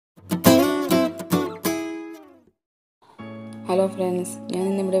Hello friends, ഞാൻ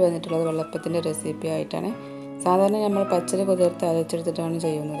ഇന്നിവിടെ വന്നിട്ടുള്ളത് വെള്ളപ്പത്തിൻ്റെ റെസിപ്പി ആയിട്ടാണ്. സാധാരണ നമ്മൾ പച്ചരി കുതിർത്ത് അരച്ചെടുത്തിട്ടാണ്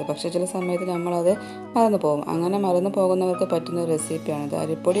ചെയ്യുന്നത്. പക്ഷേ ചില സമയത്ത് നമ്മളത് മറന്നു പോകും. അങ്ങനെ മറന്നു പോകുന്നവർക്ക് പറ്റുന്ന റെസിപ്പിയാണിത്.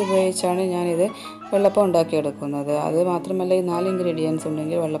 അരിപ്പൊടി ഉപയോഗിച്ചാണ് ഞാനിത് വെള്ളപ്പം ഉണ്ടാക്കിയെടുക്കുന്നത്. അത് മാത്രമല്ല, ഈ 4 ഇൻഗ്രീഡിയൻസ്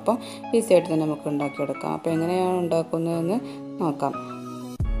ഉണ്ടെങ്കിൽ വെള്ളപ്പം ഈസി ആയിട്ട് തന്നെ നമുക്ക് ഉണ്ടാക്കിയെടുക്കാം. അപ്പോൾ എങ്ങനെയാണ് ഉണ്ടാക്കുന്നതെന്ന് നോക്കാം.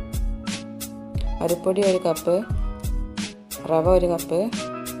 അരിപ്പൊടി 1 കപ്പ്, റവ 1 കപ്പ്,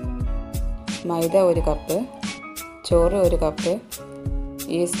 മൈദ 1 കപ്പ്, ചോറ് 1 കപ്പ്,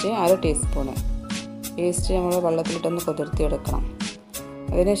 ഈസ്റ്റ് 1/2 ടീസ്പൂണ്. ഈസ്റ്റ് നമ്മൾ വെള്ളത്തിലിട്ടൊന്ന് കുതിർത്തിയെടുക്കണം.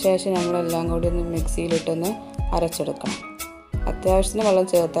 അതിനുശേഷം നമ്മളെല്ലാം കൂടി ഒന്ന് മിക്സിയിലിട്ടൊന്ന് അരച്ചെടുക്കണം. അത്യാവശ്യത്തിന് വെള്ളം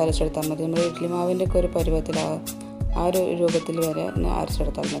ചേർത്ത് അരച്ചെടുത്താൽ മതി. നമ്മൾ ഇഡ്ഡലി മാവിൻ്റെ ഒക്കെ ഒരു പരുവത്തിൽ ആ ഒരു രൂപത്തിൽ വരെ ഒന്ന്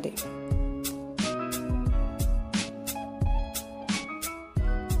അരച്ചെടുത്താൽ മതി.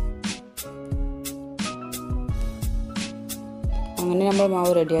 അങ്ങനെ നമ്മൾ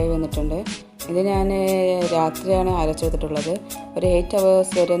മാവ് റെഡിയായി വന്നിട്ടുണ്ട്. ഇത് ഞാൻ രാത്രിയാണ് അരച്ചെടുത്തിട്ടുള്ളത്. ഒരു 8 hours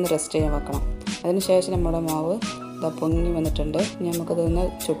വരെ ഒന്ന് റെസ്റ്റ് ചെയ്യാൻ വെക്കണം. അതിനുശേഷം നമ്മുടെ മാവ് പൊങ്ങി വന്നിട്ടുണ്ട്. നമുക്കതൊന്ന്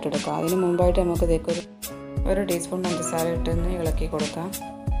ചുട്ടെടുക്കാം. അതിന് മുമ്പായിട്ട് നമുക്ക് ഇതേക്ക് 1 ടീസ്പൂൺ പഞ്ചസാര ഇട്ടൊന്ന് ഇളക്കി കൊടുക്കാം.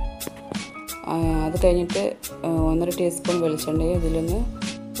 അത് കഴിഞ്ഞിട്ട് 1.5 ടീസ്പൂൺ വെളിച്ചെണ്ണയും ഇതിലൊന്ന്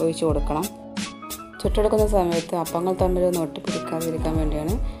ഒഴിച്ച് കൊടുക്കണം. ചുട്ടെടുക്കുന്ന സമയത്ത് അപ്പങ്ങൾ തമ്മിലൊന്ന് ഒട്ടിപ്പിടിക്കാതിരിക്കാൻ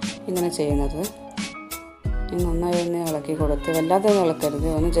വേണ്ടിയാണ് ഇങ്ങനെ ചെയ്യുന്നത്. നന്നായി ഒന്ന് ഇളക്കി കൊടുത്ത്, വല്ലാതെ ഒന്ന് ഇളക്കരുത്,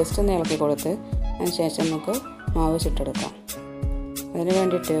 ഒന്ന് ജസ്റ്റ് ഒന്ന് ഇളക്കി കൊടുത്ത് അതിന് ശേഷം നമുക്ക് മാവ് ചുട്ടെടുക്കാം. അതിന്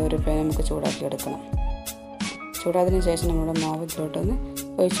വേണ്ടിയിട്ട് ഒരു പാൻ നമുക്ക് ചൂടാക്കി എടുക്കണം. ചൂടായതിനു ശേഷം നമ്മുടെ മാവ് ഇതിലോട്ടൊന്ന്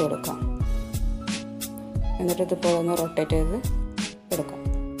ഒഴിച്ച് കൊടുക്കാം. എന്നിട്ട് ഇതുപോലെ ഒന്ന് റൊട്ടേറ്റ് ചെയ്ത് എടുക്കാം.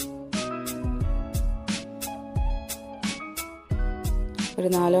 ഒരു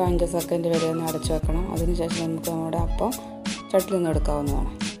 4-5 സെക്കൻഡ് വരെ ഒന്ന് അടച്ചു വെക്കണം. അതിനുശേഷം നമുക്ക് നമ്മുടെ അപ്പം ചട്ടിയിൽ നിന്ന്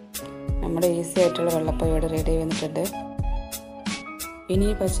എടുക്കാവുന്നതാണ്. നമ്മുടെ ഈസി ആയിട്ടുള്ള വെള്ളപ്പം ഇവിടെ റെഡി വന്നിട്ടുണ്ട്. ഇനി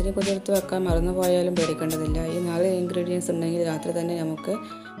പച്ചരി കുതിർത്ത് വെക്കാൻ മറന്നു പോയാലും പേടിക്കേണ്ടതില്ല. ഈ 4 ഇൻഗ്രീഡിയൻസ് ഉണ്ടെങ്കിൽ രാത്രി തന്നെ നമുക്ക്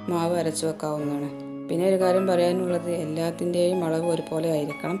മാവ് അരച്ച് വെക്കാവുന്നതാണ്. പിന്നെ ഒരു കാര്യം പറയാനുള്ളത്, എല്ലാത്തിൻ്റെയും അളവ് ഒരുപോലെ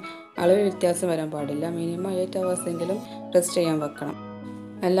ആയിരിക്കണം. അളവിൽ വ്യത്യാസം വരാൻ പാടില്ല. മിനിമം 8 hours എങ്കിലും റെസ്റ്റ് ചെയ്യാൻ വെക്കണം.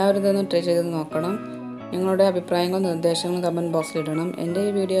 എല്ലാവരും ഇതൊന്ന് ട്രൈ ചെയ്ത് നോക്കണം. നിങ്ങളുടെ അഭിപ്രായങ്ങളും നിർദ്ദേശങ്ങളും കമൻറ്റ് ബോക്സിൽ ഇടണം. എൻ്റെ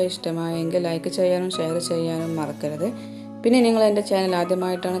ഈ വീഡിയോ ഇഷ്ടമായെങ്കിൽ ലൈക്ക് ചെയ്യാനും ഷെയർ ചെയ്യാനും മറക്കരുത്. പിന്നെ നിങ്ങൾ എൻ്റെ ചാനൽ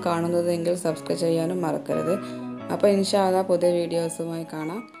ആദ്യമായിട്ടാണ് കാണുന്നതെങ്കിൽ സബ്സ്ക്രൈബ് ചെയ്യാനും മറക്കരുത്. അപ്പോൾ ഇൻഷാ അല്ലാഹ് പുതിയ വീഡിയോസുമായി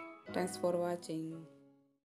കാണാം. Thanks for watching.